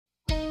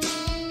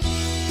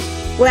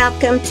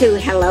Welcome to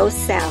Hello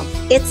Self.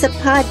 It's a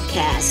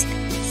podcast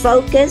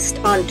focused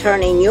on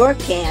turning your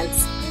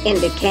can'ts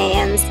into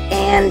cans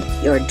and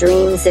your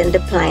dreams into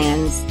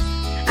plans.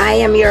 I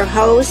am your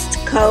host,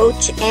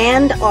 coach,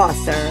 and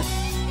author,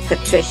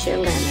 Patricia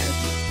Leonard.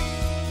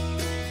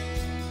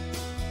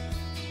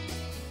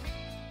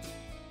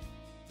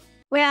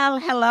 Well,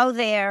 hello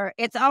there.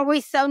 It's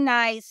always so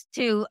nice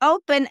to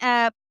open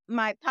up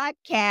my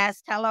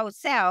podcast, Hello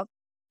Self,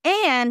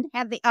 and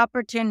have the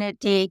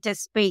opportunity to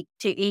speak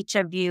to each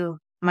of you,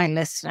 my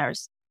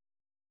listeners.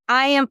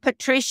 I am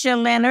Patricia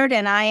Leonard,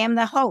 and I am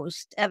the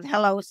host of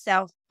Hello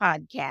Self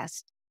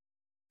podcast.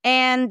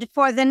 And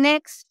for the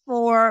next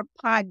 4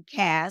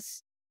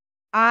 podcasts,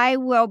 I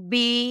will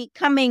be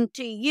coming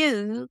to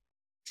you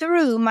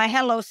through my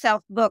Hello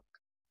Self book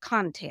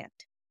content,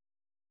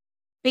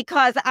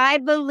 because I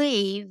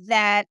believe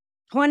that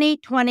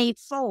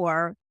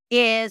 2024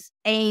 is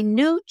a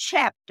new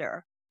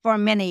chapter for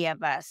many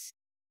of us.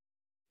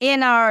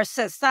 In our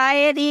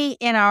society,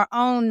 in our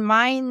own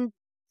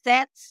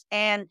mindsets,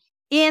 and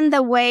in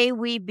the way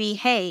we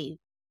behave.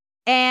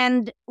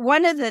 And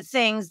one of the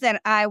things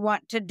that I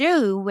want to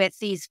do with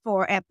these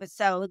 4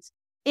 episodes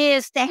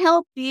is to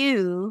help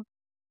you,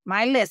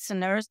 my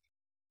listeners,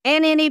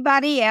 and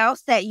anybody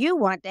else that you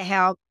want to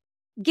help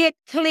get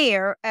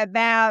clear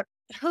about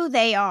who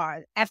they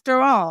are.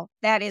 After all,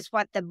 that is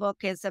what the book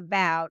is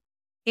about,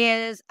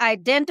 is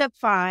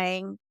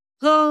identifying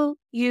who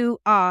you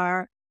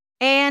are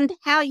and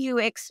how you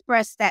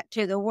express that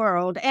to the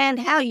world and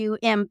how you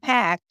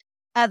impact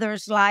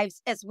others'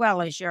 lives as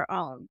well as your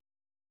own.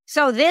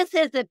 So this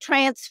is a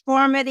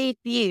transformative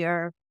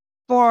year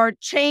for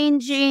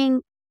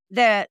changing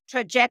the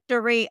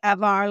trajectory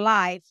of our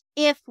life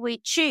if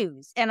we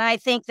choose. And I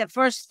think the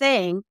first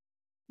thing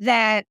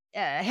that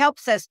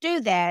helps us do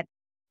that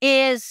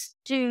is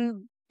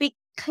to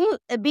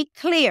be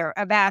clear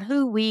about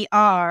who we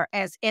are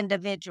as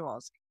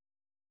individuals.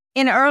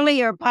 In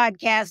earlier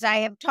podcasts, I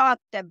have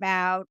talked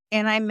about,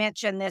 and I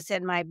mentioned this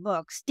in my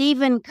book,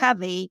 Stephen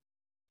Covey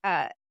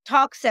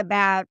talks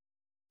about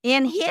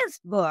in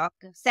his book,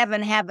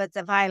 7 Habits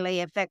of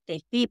Highly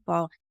Effective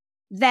People,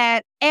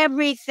 that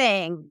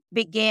everything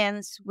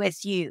begins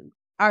with you.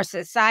 Our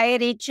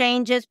society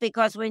changes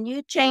because when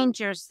you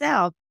change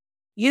yourself,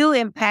 you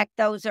impact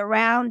those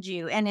around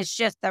you, and it's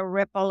just a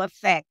ripple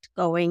effect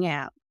going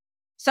out.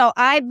 So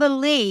I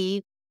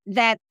believe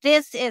that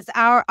this is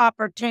our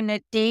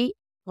opportunity,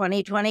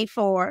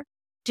 2024,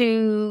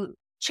 to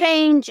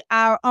change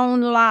our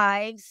own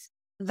lives,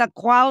 the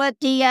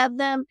quality of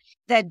them,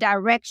 the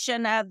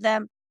direction of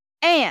them,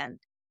 and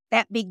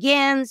that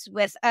begins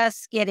with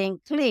us getting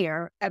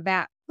clear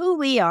about who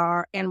we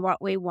are and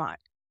what we want.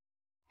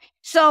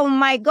 So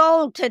my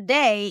goal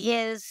today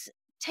is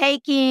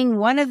taking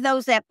one of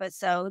those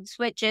episodes,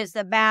 which is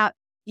about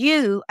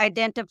you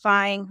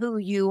identifying who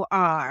you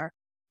are.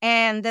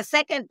 And the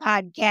second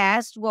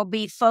podcast will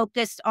be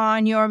focused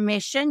on your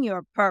mission,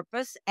 your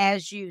purpose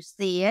as you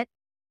see it.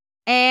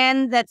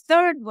 And the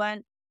third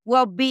one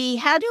will be,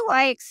 how do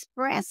I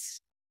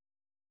express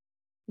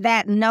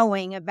that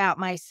knowing about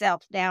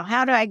myself now?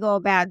 How do I go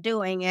about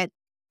doing it?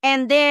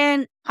 And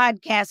then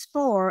podcast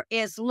 4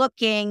 is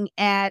looking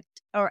at,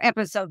 or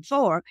episode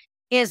 4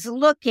 is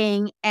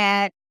looking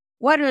at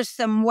what are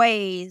some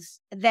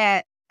ways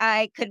that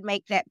I could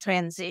make that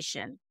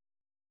transition.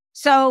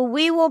 So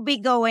we will be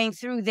going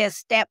through this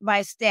step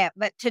by step,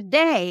 but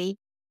today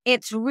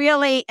it's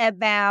really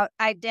about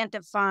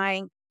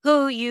identifying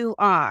who you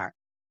are.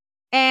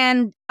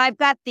 And I've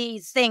got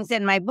these things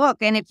in my book,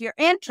 and if you're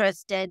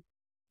interested,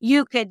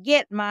 you could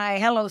get my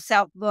Hello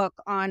Self book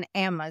on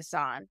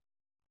Amazon.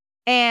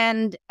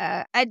 And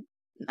I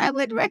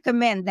would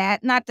recommend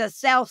that, not to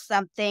sell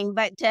something,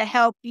 but to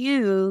help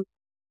you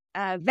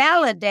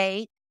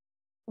validate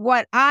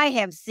what I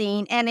have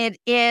seen. And it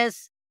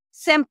is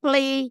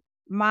simply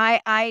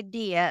my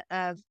idea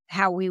of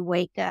how we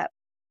wake up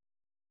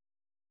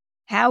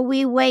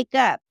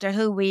to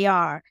who we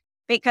are,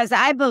 because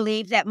I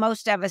believe that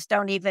most of us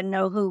don't even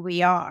know who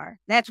we are.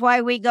 That's why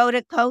we go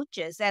to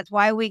coaches. That's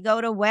why we go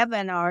to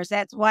webinars.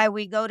 That's why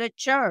we go to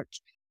church.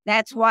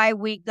 That's why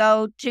we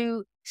go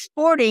to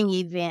sporting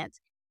events.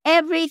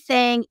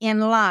 Everything in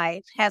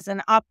life has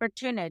an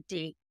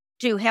opportunity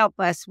to help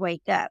us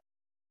wake up.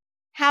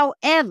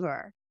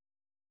 However,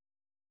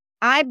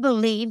 I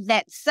believe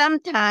that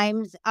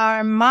sometimes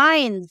our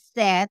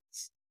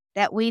mindsets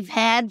that we've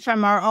had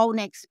from our own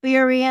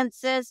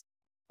experiences,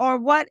 or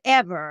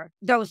whatever,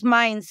 those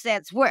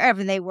mindsets,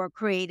 wherever they were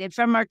created,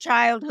 from our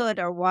childhood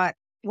or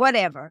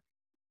whatever,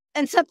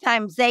 and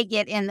sometimes they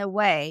get in the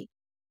way,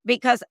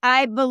 because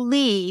I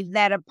believe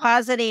that a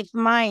positive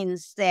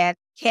mindset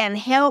can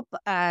help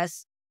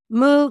us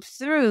move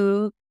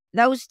through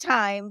those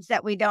times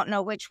that we don't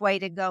know which way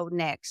to go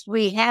next.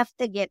 We have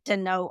to get to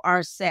know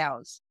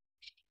ourselves.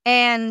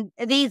 And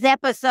these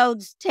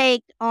episodes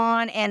take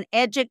on an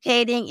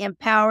educating,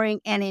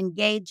 empowering, and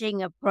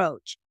engaging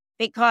approach,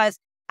 because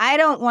I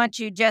don't want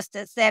you just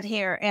to sit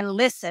here and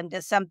listen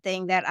to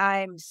something that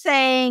I'm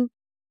saying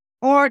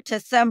or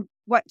to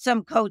what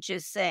some coach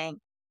is saying.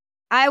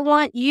 I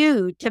want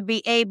you to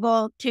be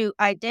able to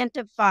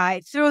identify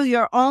through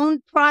your own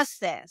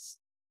process,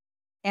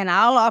 and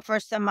I'll offer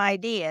some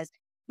ideas,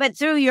 but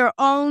through your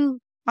own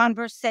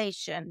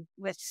conversation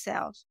with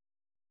self.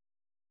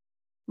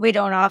 We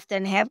don't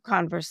often have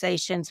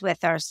conversations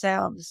with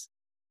ourselves.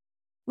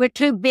 We're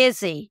too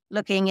busy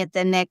looking at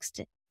the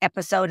next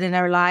episode in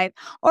our life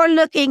or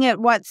looking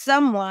at what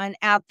someone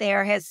out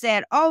there has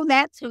said, oh,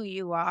 that's who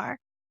you are.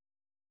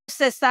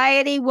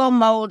 Society will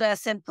mold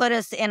us and put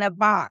us in a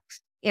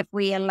box if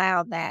we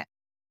allow that.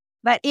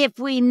 But if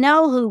we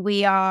know who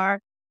we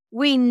are,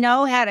 we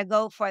know how to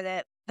go for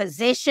the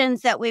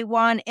positions that we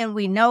want, and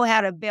we know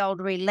how to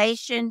build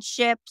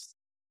relationships.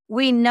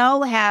 We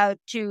know how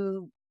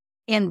to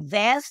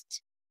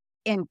invest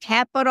in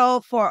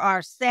capital for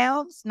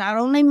ourselves, not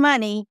only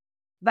money,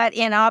 but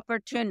in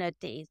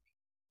opportunities.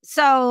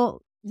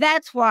 So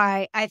that's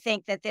why I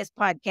think that this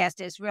podcast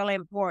is really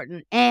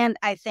important. And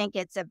I think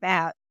it's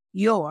about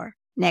your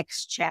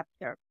next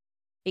chapter,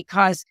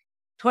 because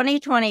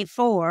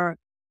 2024,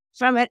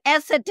 from an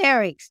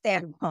esoteric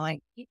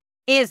standpoint,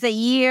 is a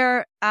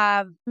year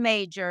of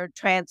major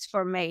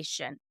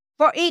transformation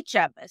for each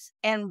of us.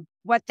 And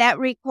what that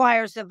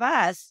requires of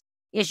us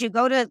is you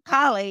go to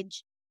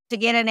college to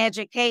get an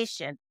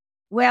education.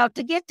 Well,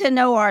 to get to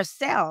know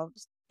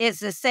ourselves is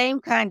the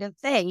same kind of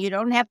thing. You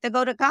don't have to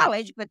go to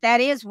college, but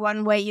that is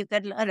one way you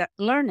could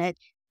learn it.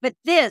 But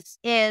this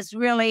is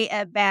really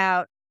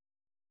about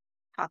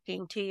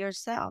talking to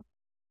yourself.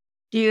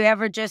 Do you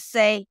ever just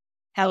say,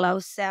 hello,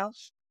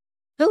 self?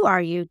 Who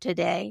are you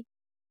today?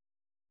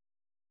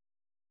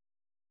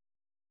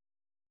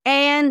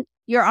 And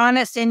you're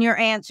honest in your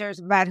answers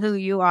about who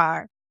you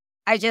are.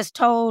 I just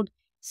told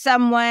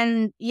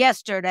someone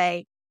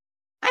yesterday,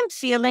 I'm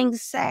feeling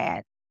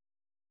sad.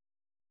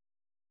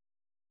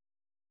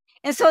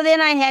 And so then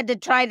I had to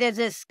try to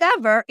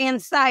discover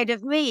inside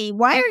of me,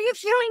 why are you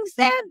feeling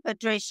sad,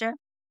 Patricia?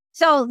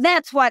 So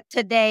that's what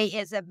today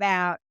is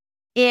about,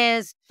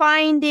 is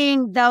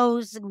finding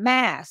those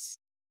masks.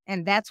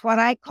 And that's what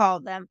I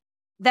call them,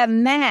 the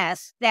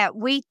masks that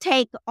we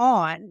take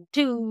on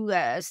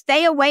to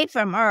stay away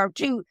from or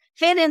to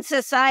fit in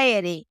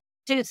society,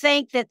 to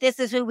think that this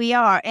is who we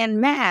are. And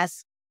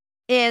mask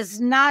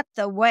is not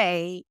the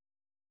way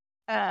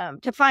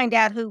to find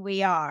out who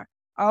we are.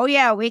 Oh,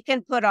 yeah, we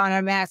can put on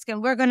a mask,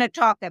 and we're going to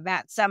talk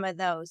about some of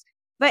those.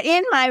 But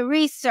in my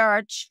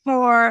research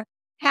for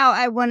how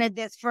I wanted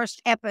this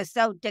first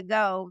episode to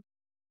go,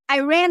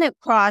 I ran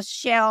across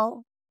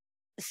Shel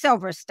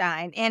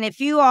Silverstein. And if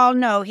you all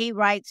know, he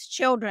writes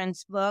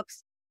children's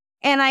books.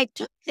 And I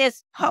took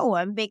this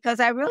poem because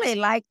I really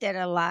liked it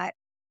a lot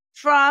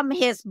from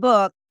his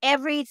book,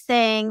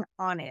 Everything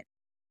on It.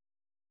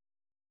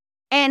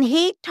 And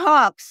he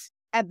talks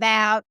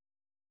about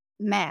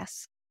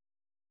masks.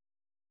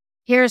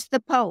 Here's the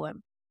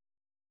poem.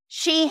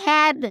 She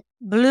had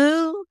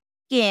blue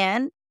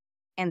skin,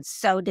 and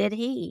so did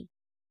he.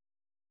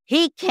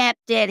 He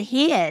kept it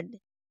hid,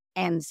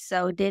 and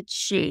so did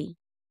she.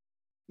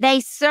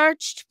 They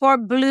searched for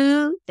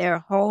blue their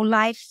whole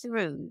life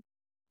through,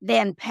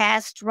 then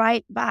passed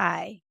right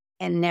by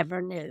and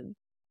never knew.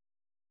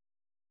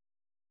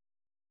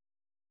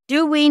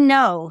 Do we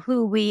know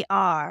who we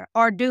are,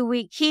 or do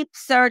we keep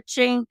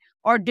searching,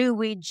 or do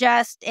we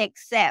just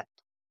accept?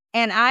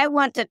 And I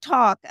want to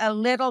talk a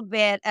little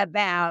bit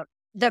about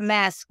the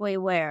mask we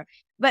wear.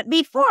 But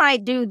before I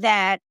do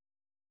that,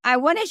 I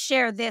want to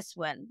share this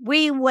one.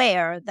 We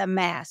wear the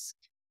mask.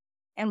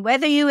 And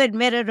whether you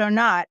admit it or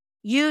not,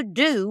 you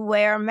do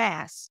wear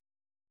masks.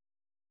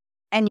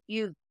 And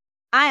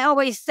I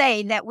always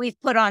say that we've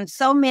put on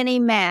so many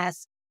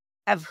masks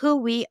of who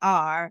we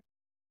are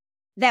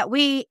that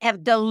we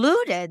have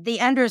diluted the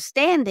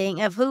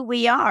understanding of who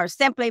we are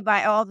simply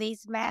by all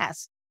these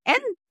masks. And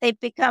they've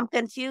become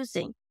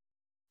confusing.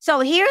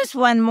 So here's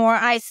one more.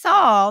 I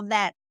saw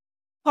that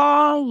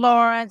Paul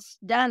Laurence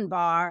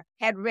Dunbar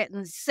had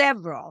written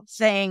several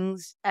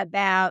things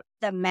about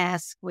the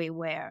mask we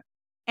wear.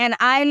 And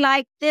I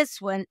like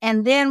this one.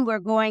 And then we're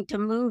going to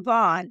move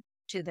on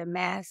to the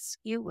mask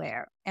you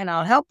wear. And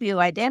I'll help you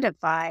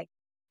identify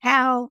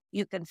how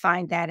you can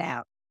find that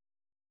out.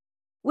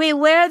 We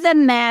wear the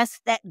mask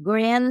that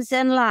grins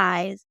and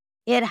lies.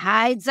 It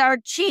hides our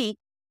cheek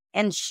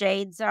and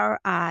shades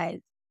our eyes.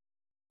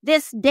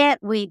 This debt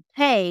we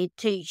pay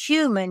to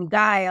human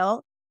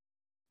guile,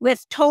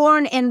 with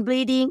torn and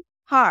bleeding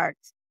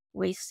hearts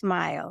we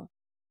smile,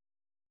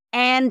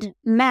 and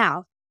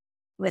mouth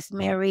with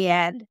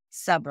myriad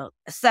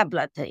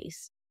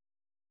subtleties.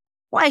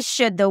 Why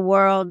should the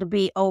world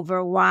be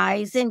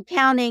overwise in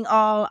counting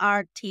all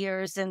our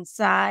tears and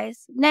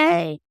sighs?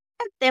 Nay,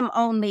 let them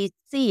only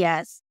see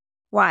us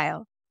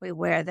while we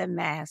wear the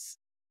mask.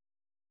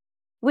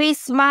 We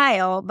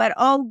smile, but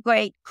oh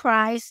great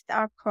Christ,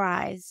 our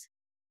cries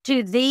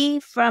to thee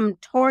from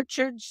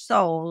tortured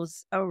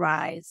souls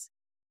arise.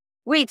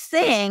 We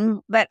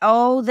sing, but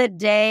oh, the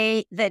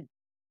day the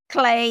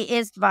clay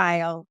is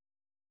vile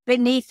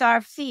beneath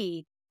our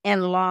feet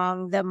and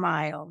long the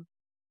mile.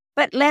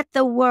 But let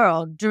the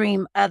world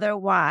dream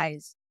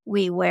otherwise.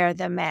 We wear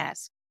the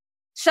mask.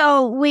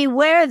 So we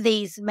wear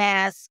these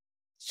masks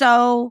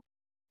so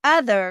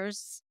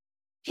others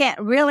can't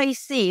really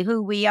see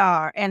who we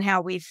are and how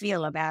we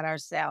feel about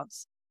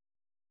ourselves.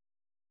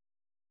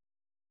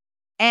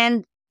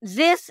 And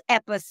this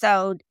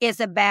episode is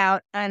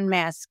about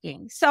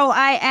unmasking. So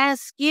I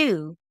ask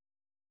you,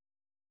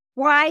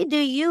 why do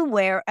you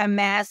wear a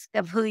mask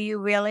of who you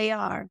really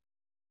are?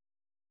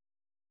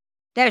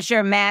 Does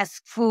your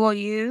mask fool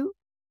you?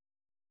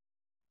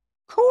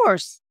 Of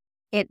course,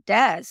 it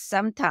does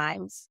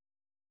sometimes.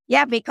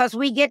 Yeah, because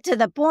we get to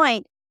the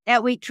point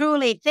that we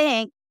truly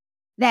think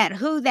that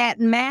who that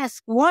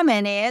masked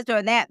woman is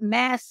or that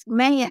masked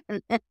man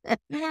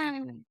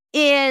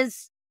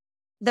is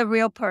the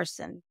real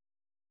person,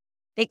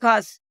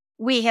 because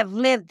we have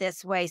lived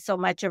this way so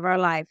much of our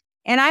life.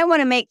 And I want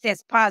to make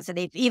this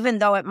positive, even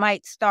though it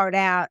might start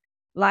out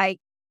like,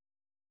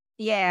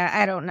 yeah,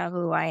 I don't know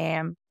who I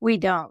am. We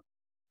don't,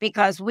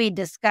 because we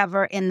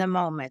discover in the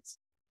moments.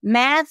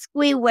 Masks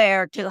we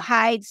wear to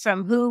hide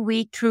from who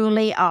we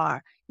truly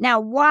are. Now,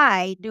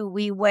 why do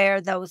we wear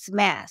those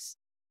masks?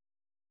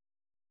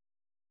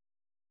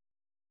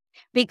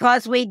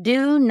 Because we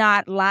do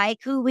not like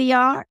who we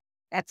are?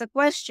 That's a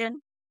question.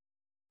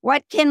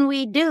 What can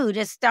we do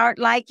to start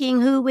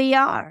liking who we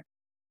are?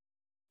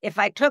 If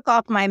I took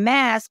off my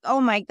mask, oh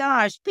my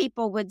gosh,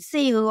 people would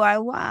see who I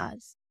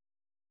was.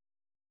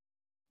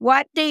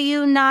 What do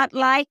you not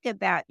like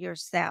about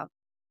yourself?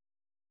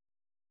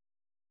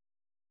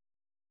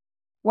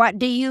 What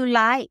do you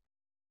like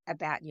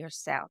about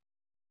yourself?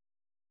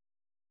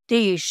 Do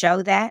you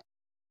show that?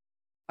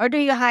 Or do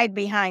you hide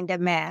behind a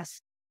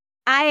mask?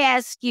 I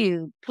ask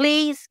you,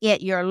 please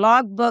get your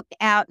logbook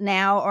out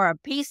now or a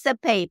piece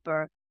of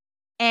paper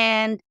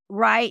and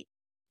write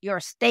your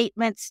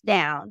statements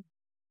down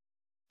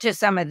to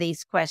some of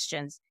these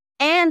questions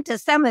and to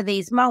some of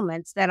these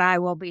moments that I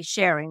will be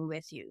sharing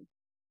with you.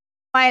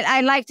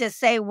 I'd like to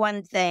say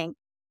one thing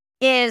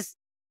is,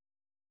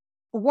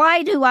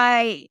 why do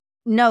I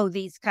know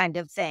these kind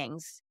of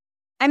things?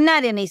 I'm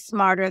not any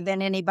smarter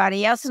than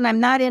anybody else, and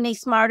I'm not any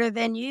smarter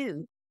than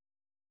you.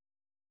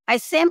 I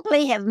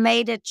simply have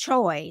made a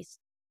choice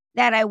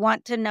that I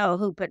want to know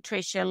who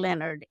Patricia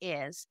Leonard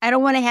is. I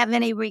don't want to have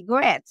any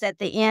regrets at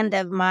the end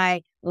of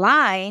my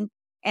line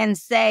and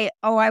say,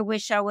 oh, I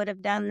wish I would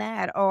have done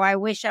that, or I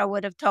wish I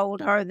would have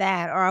told her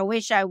that, or I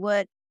wish I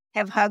would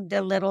have hugged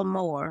a little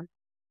more.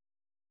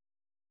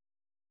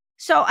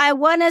 So I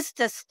want us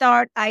to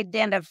start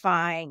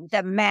identifying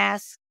the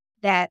masks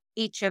that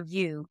each of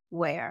you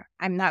wear.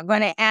 I'm not going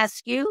to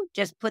ask you,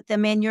 just put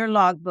them in your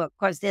logbook,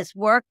 because this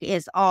work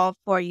is all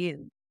for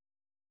you.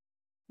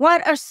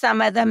 What are some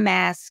of the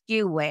masks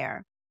you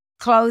wear?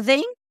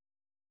 Clothing?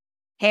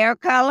 Hair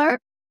color?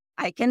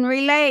 I can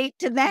relate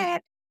to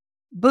that.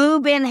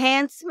 Boob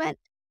enhancement?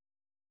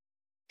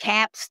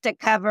 Caps to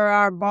cover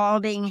our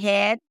balding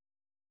head?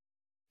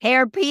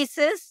 Hair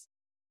pieces?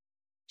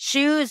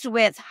 Shoes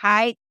with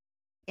height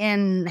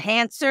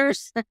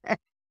enhancers?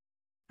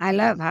 I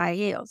love high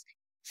heels.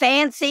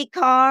 Fancy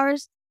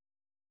cars?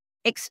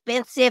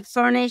 Expensive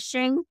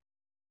furnishing?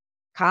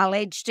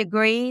 College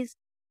degrees?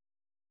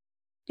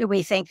 Do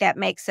we think that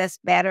makes us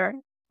better?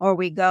 Or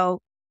we go,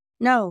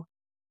 no.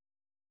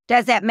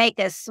 Does that make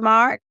us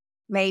smart?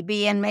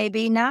 Maybe and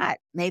maybe not.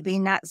 Maybe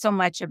not so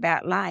much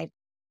about life.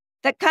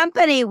 The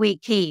company we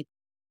keep.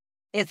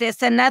 Is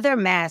this another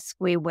mask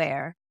we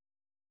wear?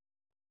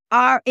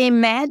 Our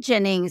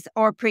imaginings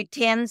or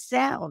pretend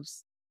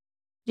selves.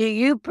 Do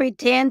you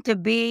pretend to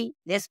be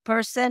this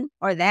person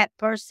or that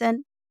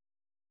person?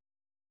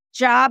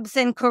 Jobs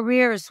and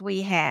careers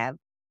we have.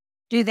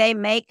 Do they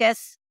make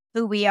us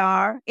who we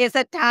are? Is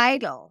a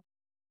title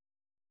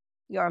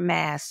your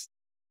mask?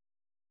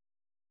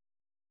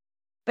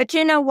 But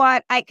you know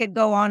what? I could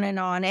go on,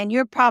 and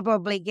you're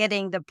probably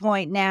getting the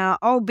point now.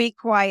 Oh, be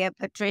quiet,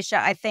 Patricia.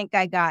 I think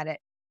I got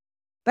it.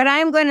 But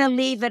I'm going to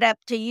leave it up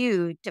to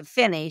you to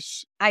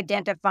finish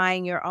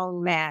identifying your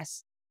own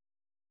mask.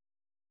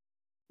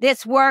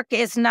 This work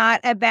is not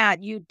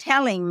about you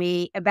telling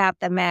me about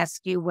the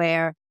mask you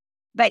wear,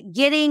 but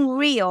getting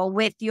real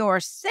with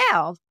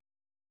yourself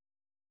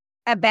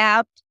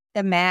about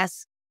the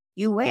mask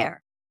you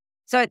wear.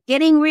 So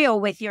getting real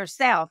with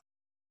yourself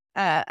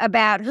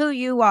about who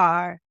you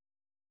are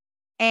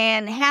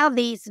and how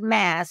these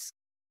masks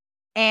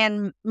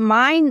and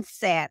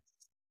mindsets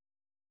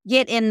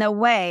get in the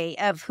way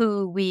of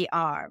who we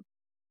are.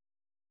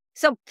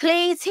 So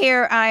please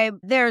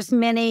there's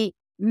many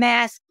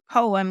mask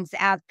poems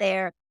out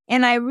there,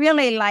 and I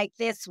really like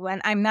this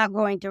one. I'm not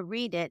going to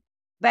read it,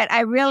 but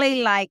I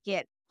really like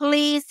it.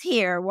 Please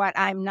hear what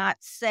I'm not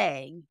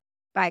saying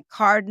by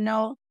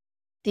Cardinal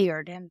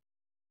Dearden.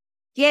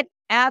 Get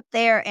out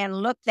there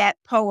and look that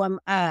poem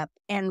up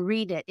and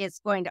read it. It's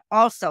going to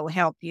also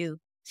help you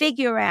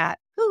figure out,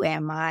 who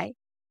am I?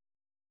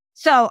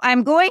 So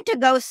I'm going to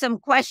go some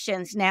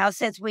questions now,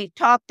 since we've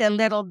talked a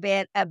little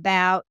bit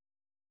about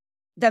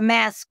the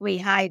mask we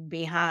hide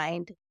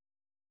behind,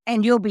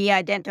 and you'll be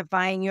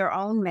identifying your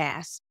own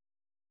mask.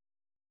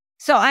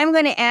 So I'm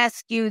going to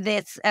ask you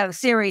this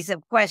series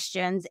of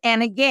questions.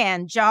 And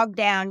again, jog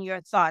down your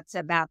thoughts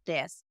about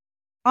this.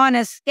 On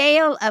a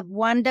scale of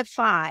 1 to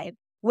 5,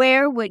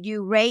 where would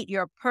you rate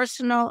your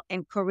personal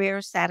and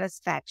career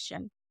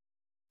satisfaction?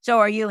 So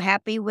are you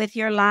happy with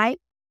your life?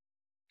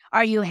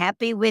 Are you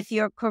happy with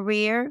your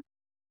career?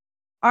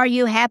 Are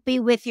you happy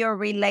with your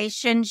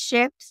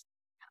relationships?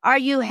 Are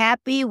you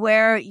happy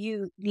where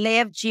you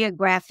live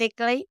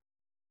geographically?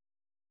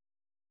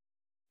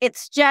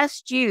 It's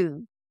just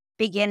you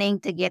beginning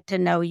to get to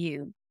know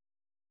you.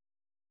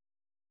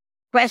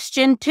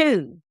 Question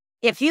 2.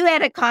 If you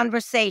had a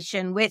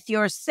conversation with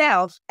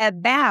yourself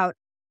about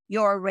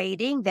your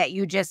rating that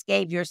you just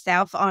gave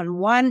yourself on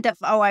 1 to,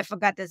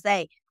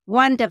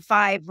 1 to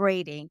 5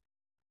 rating,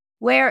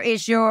 where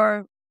is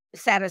your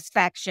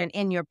satisfaction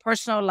in your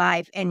personal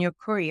life and your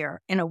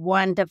career in a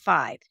 1 to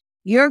 5?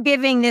 You're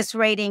giving this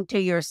rating to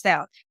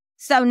yourself.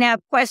 So now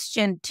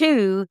question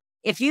 2,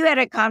 if you had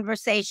a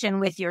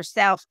conversation with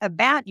yourself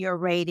about your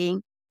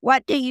rating,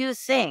 what do you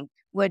think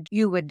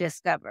you would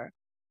discover?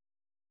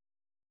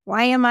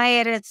 Why am I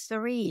at a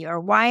 3 or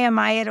why am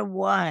I at a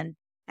 1?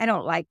 I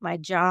don't like my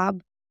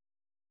job.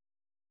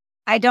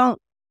 I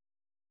don't.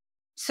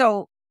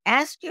 So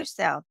ask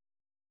yourself,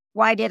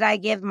 why did I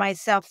give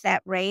myself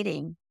that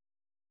rating?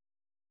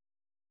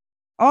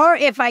 Or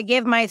if I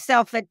give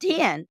myself a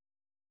 10,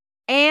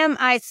 am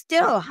I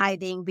still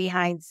hiding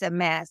behind some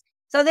mask?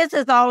 So this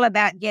is all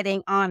about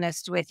getting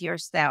honest with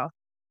yourself.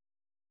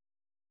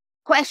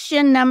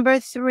 Question number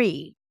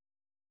 3.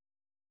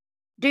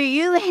 Do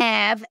you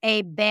have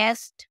a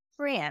best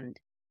friend?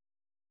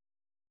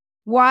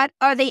 What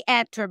are the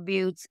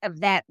attributes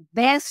of that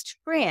best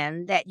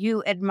friend that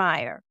you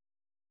admire?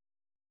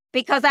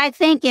 Because I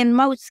think in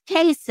most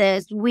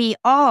cases, we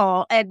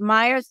all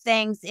admire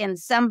things in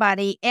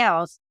somebody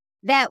else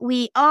that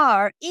we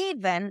are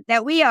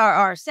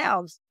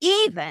ourselves,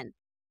 even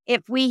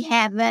if we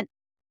haven't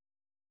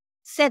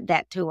said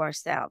that to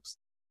ourselves.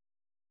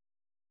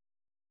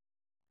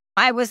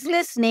 I was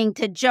listening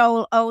to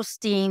Joel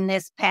Osteen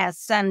this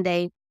past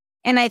Sunday,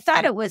 and I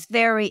thought it was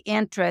very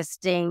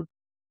interesting.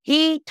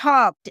 He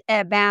talked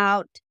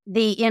about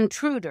the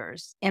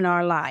intruders in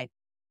our life.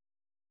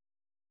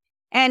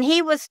 And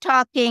he was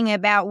talking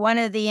about one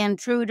of the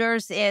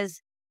intruders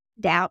is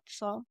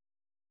doubtful,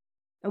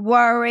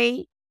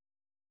 worry.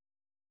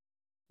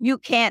 You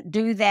can't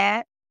do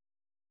that.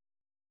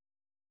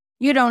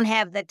 You don't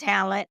have the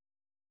talent.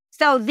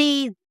 So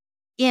these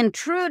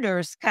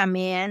intruders come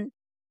in,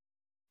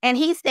 and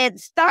he said,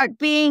 start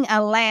being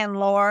a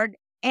landlord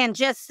and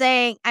just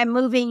saying, I'm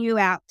moving you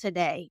out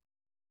today.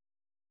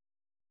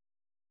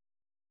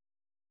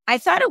 I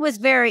thought it was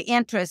very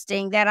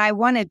interesting that I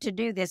wanted to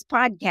do this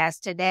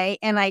podcast today,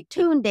 and I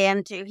tuned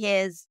in to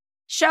his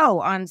show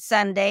on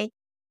Sunday,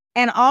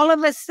 and all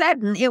of a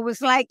sudden, it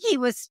was like he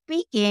was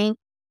speaking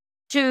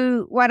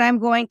to what I'm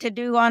going to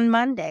do on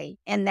Monday,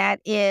 and that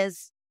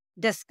is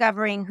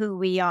discovering who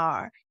we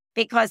are,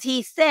 because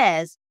he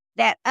says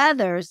that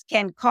others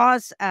can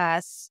cause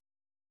us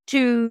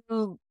to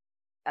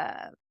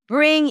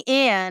bring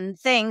in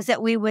things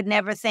that we would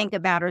never think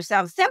about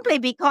ourselves, simply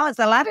because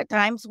a lot of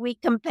times we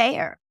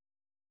compare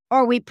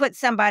or we put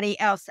somebody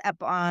else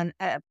up on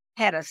a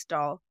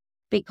pedestal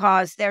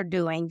because they're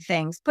doing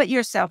things. Put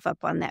yourself up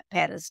on that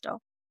pedestal.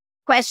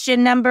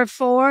 Question number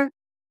 4,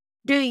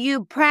 do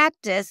you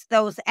practice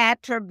those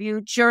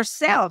attributes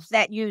yourself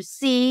that you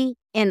see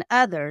in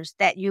others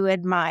that you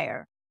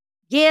admire?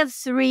 Give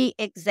 3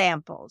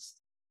 examples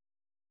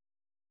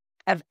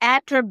of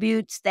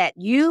attributes that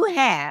you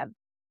have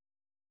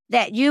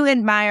that you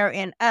admire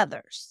in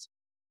others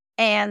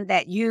and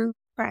that you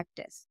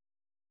practice.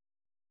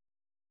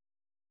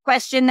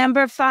 Question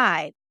number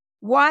 5,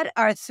 what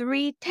are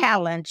 3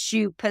 talents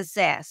you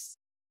possess?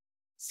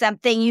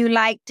 Something you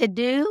like to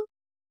do,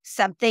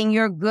 something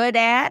you're good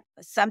at,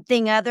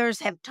 something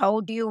others have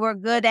told you we're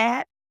good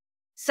at,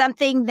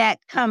 something that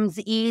comes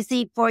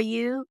easy for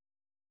you,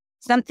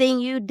 something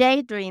you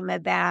daydream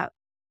about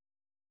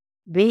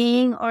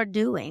being or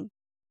doing.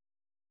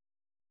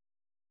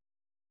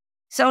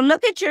 So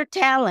look at your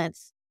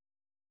talents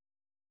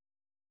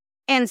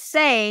and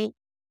say,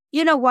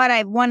 you know what,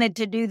 I've wanted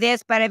to do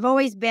this, but I've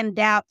always been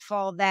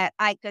doubtful that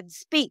I could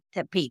speak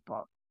to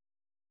people.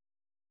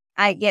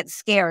 I get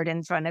scared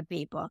in front of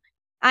people.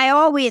 I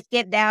always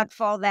get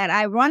doubtful that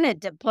I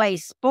wanted to play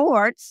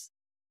sports,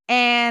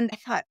 and I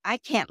thought, I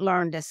can't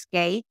learn to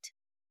skate.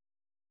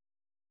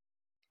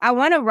 I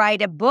want to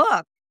write a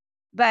book,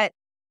 but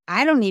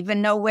I don't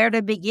even know where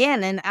to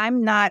begin, and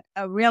I'm not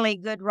a really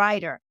good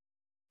writer.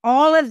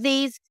 All of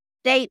these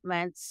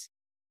statements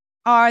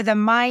are the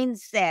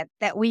mindset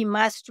that we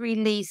must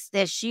release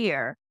this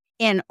year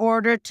in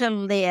order to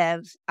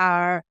live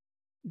our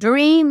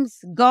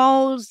dreams,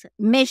 goals,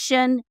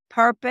 mission,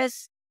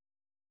 purpose.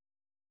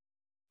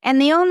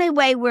 And the only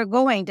way we're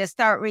going to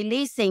start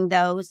releasing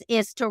those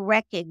is to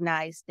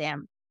recognize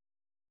them.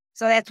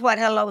 So that's what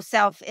Hello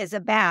Self is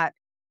about.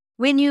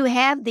 When you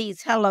have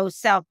these Hello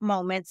Self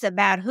moments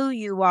about who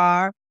you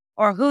are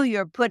or who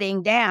you're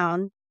putting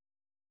down,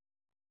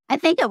 I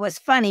think it was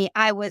funny.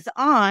 I was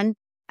on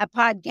a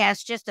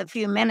podcast just a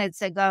few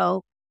minutes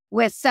ago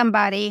with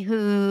somebody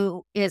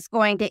who is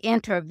going to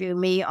interview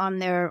me on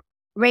their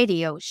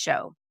radio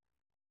show.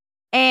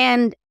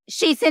 And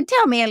she said,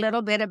 tell me a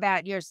little bit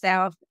about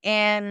yourself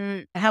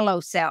and hello,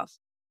 self.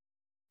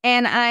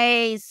 And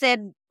I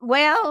said,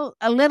 well,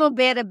 a little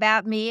bit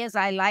about me is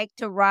I like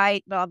to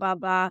write, blah, blah,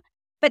 blah.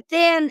 But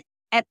then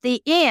at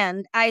the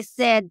end, I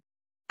said,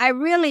 I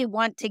really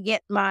want to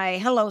get my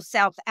hello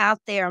self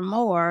out there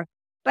more,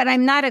 but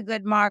I'm not a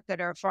good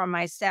marketer for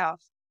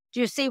myself. Do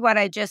you see what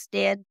I just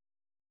did?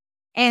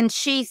 And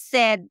she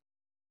said,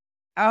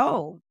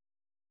 oh,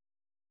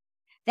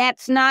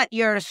 that's not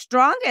your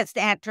strongest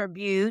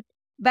attribute,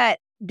 but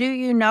do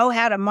you know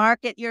how to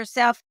market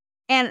yourself?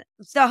 And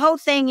the whole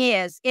thing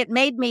is, it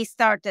made me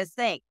start to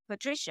think,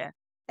 Patricia,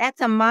 that's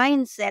a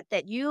mindset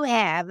that you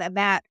have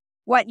about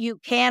what you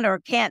can or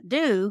can't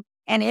do,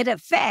 and it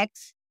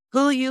affects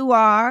who you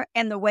are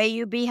and the way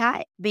you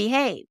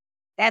behave.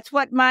 That's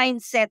what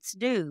mindsets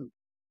do,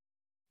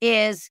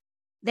 is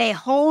they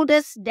hold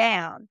us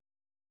down.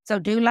 So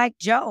do like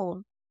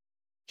Joel,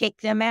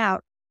 kick them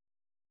out.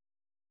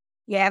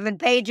 You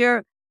haven't paid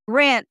your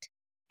rent,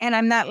 and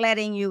I'm not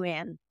letting you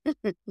in.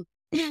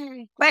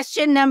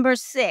 Question number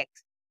 6.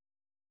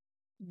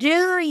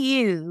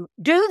 Do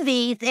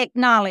these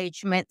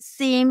acknowledgments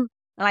seem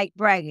like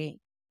bragging?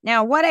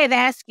 Now, what I've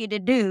asked you to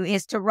do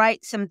is to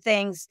write some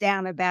things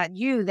down about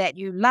you that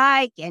you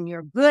like and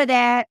you're good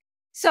at.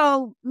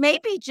 So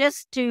maybe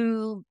just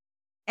to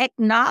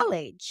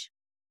acknowledge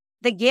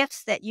the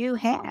gifts that you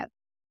have.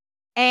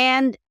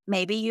 And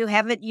maybe you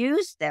haven't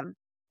used them.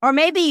 Or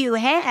maybe you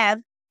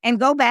have, and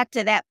go back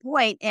to that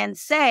point and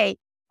say,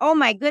 oh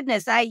my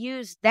goodness, I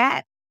used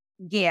that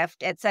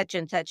gift at such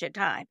and such a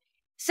time.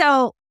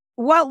 So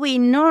what we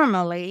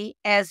normally,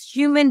 as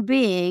human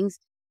beings,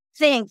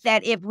 think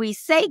that if we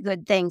say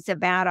good things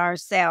about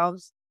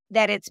ourselves,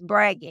 that it's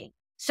bragging.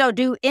 So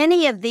do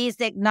any of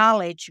these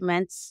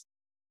acknowledgments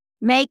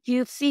make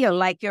you feel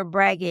like you're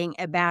bragging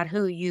about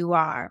who you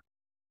are?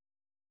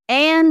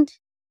 And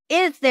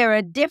is there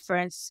a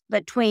difference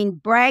between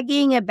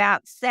bragging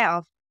about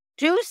self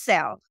to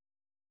self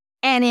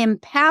and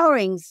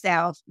empowering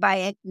self by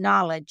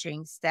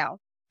acknowledging self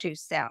to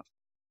self?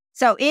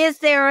 So is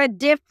there a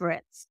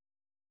difference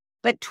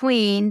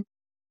between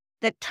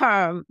the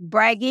term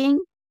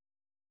bragging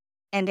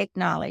and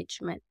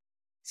acknowledgement,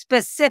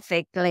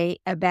 specifically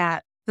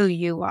about who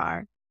you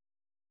are?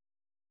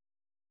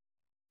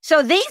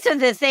 So these are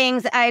the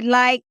things I'd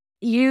like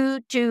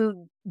you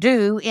to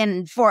do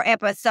for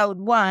episode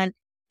 1,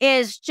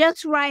 is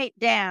just write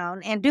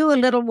down and do a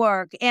little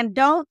work, and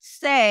don't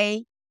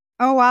say,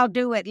 oh, I'll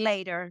do it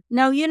later.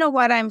 No, you know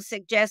what I'm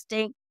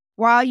suggesting?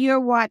 While you're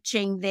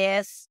watching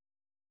this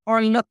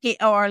or looking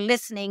or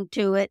listening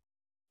to it,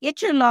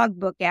 get your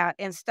logbook out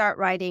and start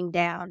writing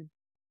down.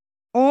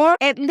 Or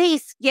at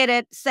least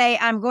say,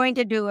 I'm going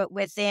to do it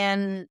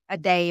within a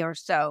day or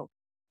so.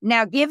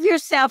 Now give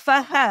yourself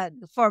a hug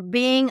for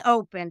being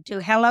open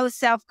to hello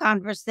self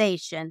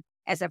conversation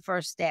as a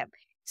first step.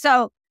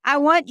 So I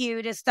want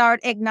you to start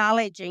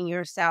acknowledging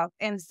yourself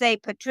and say,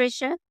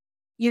 Patricia,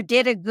 you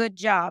did a good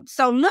job.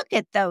 So look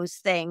at those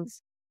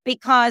things,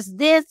 because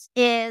this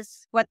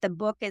is what the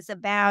book is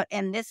about.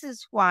 And this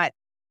is what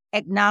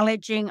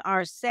acknowledging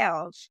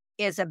ourselves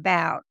is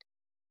about,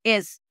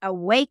 is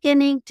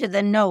awakening to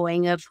the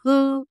knowing of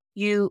who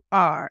you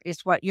are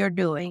is what you're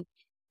doing,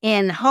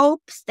 in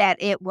hopes that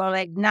it will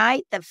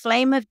ignite the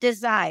flame of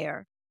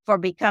desire for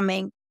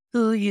becoming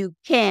who you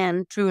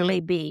can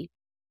truly be.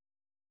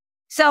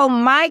 So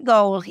my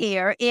goal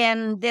here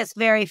in this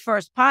very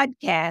first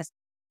podcast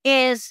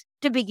is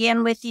to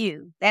begin with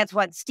you. That's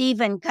what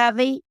Stephen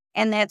Covey,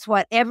 and that's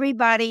what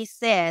everybody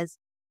says.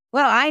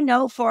 Well, I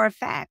know for a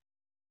fact.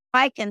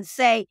 I can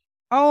say,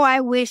 oh,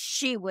 I wish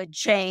she would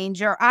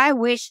change, or I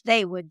wish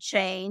they would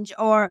change,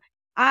 or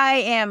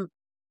I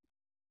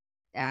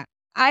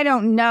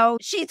don't know,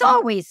 she's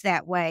always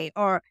that way.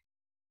 Or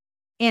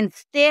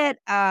instead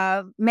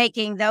of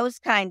making those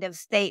kind of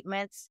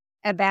statements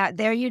about,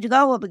 there you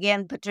go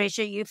again,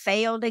 Patricia, you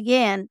failed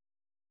again.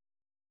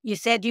 You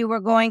said you were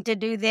going to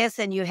do this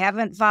and you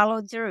haven't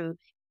followed through.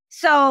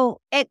 So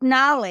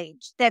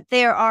acknowledge that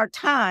there are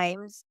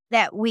times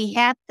that we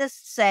have to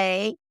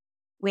say,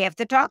 we have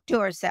to talk to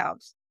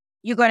ourselves.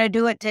 You're going to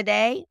do it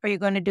today or you're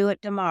going to do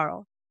it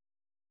tomorrow.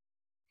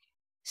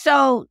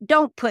 So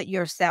don't put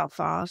yourself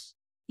off.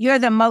 You're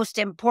the most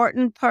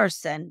important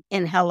person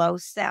in Hello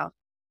Self.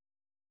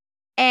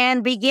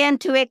 And begin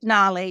to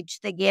acknowledge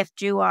the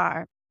gift you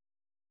are.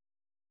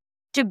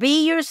 To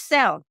be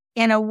yourself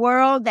in a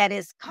world that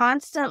is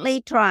constantly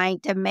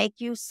trying to make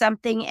you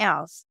something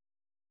else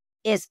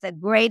is the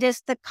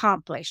greatest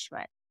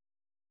accomplishment.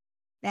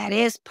 That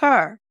is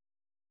per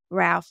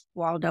Ralph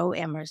Waldo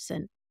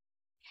Emerson.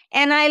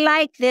 And I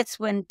like this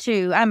one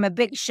too. I'm a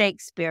big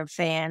Shakespeare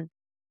fan.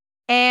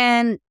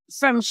 And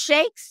from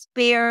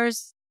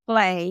Shakespeare's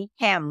play,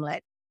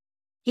 Hamlet,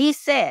 he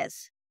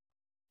says,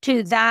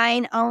 to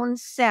thine own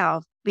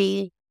self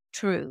be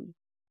true.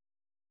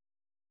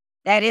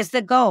 That is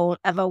the goal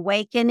of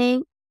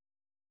awakening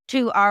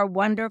to our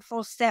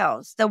wonderful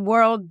selves. The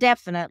world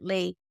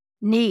definitely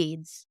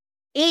needs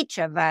each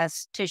of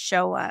us to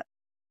show up.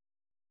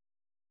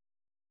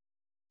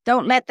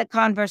 Don't let the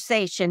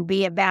conversation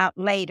be about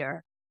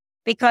later,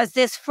 because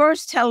this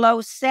first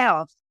hello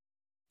self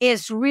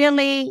is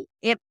really,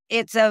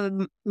 it's a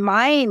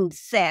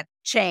mindset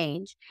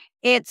change.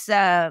 It's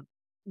a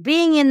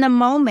being in the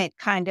moment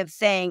kind of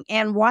thing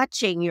and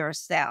watching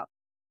yourself.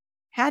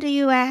 How do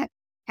you act?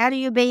 How do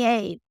you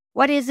behave?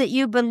 What is it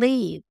you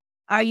believe?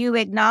 Are you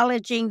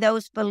acknowledging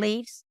those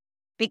beliefs?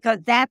 Because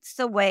that's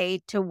the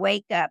way to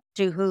wake up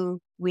to who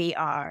we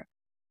are.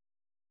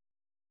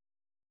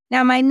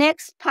 Now, my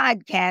next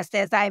podcast,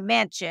 as I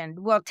mentioned,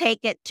 will take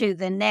it to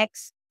the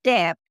next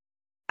step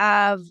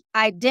of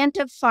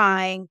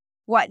identifying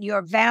what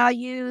your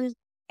values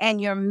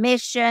and your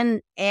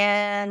mission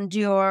and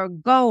your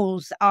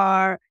goals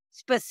are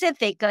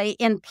specifically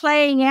in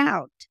playing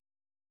out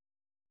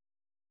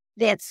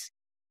this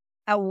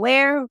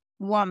aware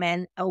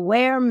woman,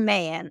 aware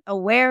man,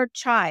 aware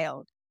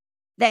child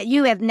that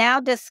you have now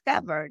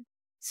discovered.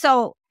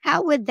 So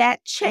how would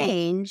that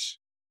change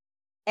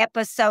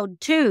episode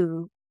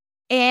 2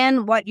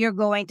 and what you're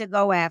going to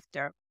go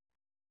after?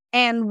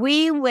 And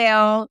we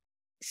will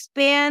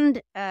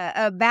spend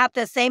about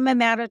the same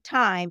amount of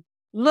time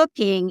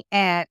looking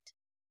at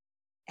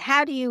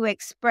how do you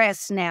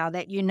express now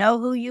that you know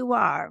who you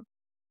are?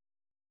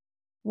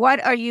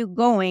 What are you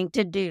going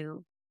to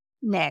do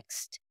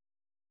next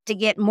to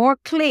get more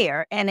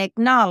clear and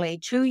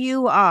acknowledge who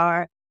you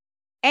are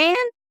and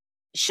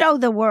show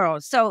the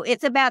world? So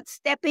it's about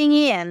stepping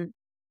in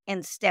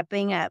and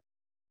stepping up.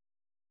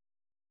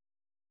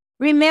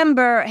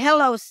 Remember,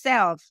 Hello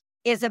Self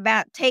is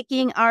about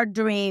taking our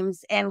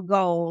dreams and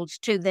goals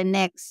to the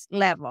next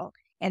level.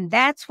 And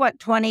that's what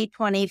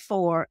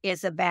 2024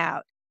 is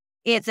about.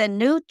 It's a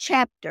new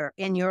chapter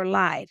in your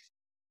life.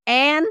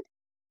 And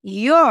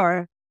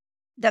you're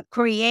the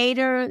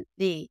creator,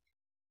 the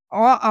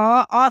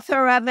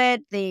author of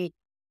it,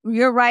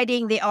 you're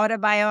writing the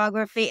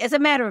autobiography. As a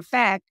matter of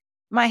fact,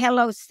 my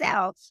Hello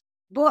Self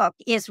book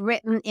is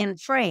written in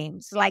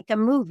frames like a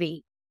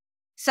movie.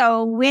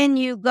 So when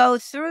you go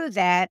through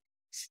that,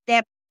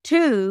 step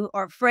 2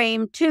 or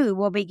frame 2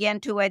 will begin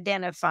to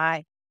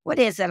identify what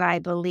is it I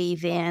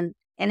believe in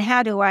and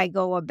how do I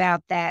go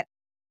about that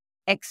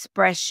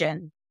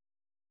expression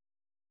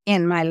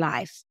in my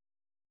life.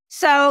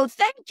 So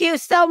thank you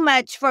so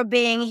much for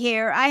being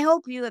here. I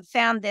hope you have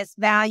found this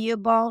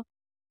valuable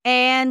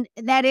and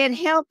that it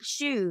helps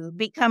you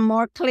become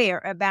more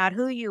clear about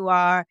who you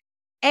are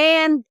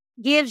and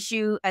gives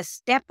you a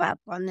step up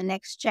on the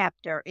next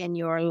chapter in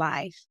your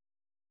life.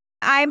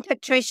 I'm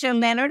Patricia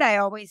Leonard. I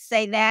always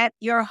say that,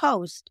 your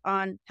host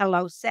on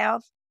Hello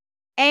Self.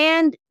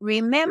 And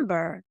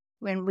remember,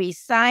 when we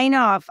sign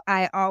off,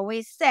 I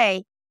always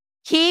say,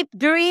 keep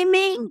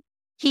dreaming,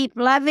 keep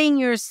loving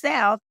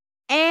yourself,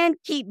 and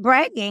keep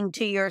bragging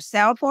to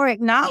yourself or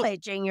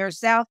acknowledging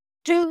yourself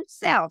to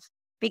self,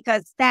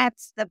 because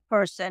that's the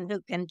person who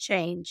can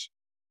change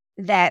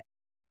that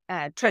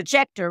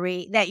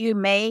trajectory that you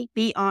may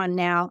be on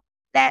now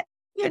that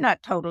you're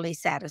not totally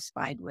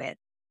satisfied with.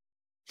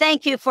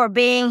 Thank you for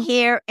being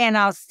here, and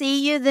I'll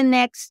see you the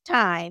next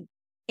time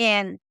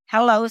in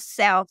Hello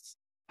Self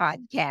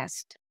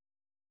podcast.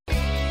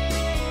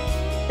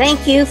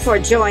 Thank you for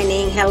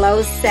joining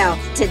Hello Self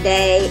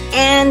today,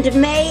 and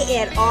may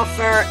it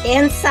offer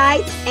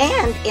insights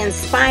and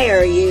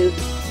inspire you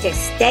to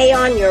stay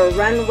on your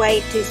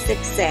runway to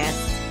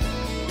success.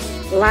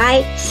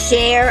 Like,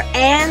 share,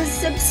 and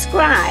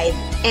subscribe.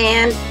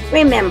 And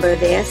remember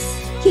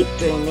this, keep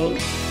dreaming.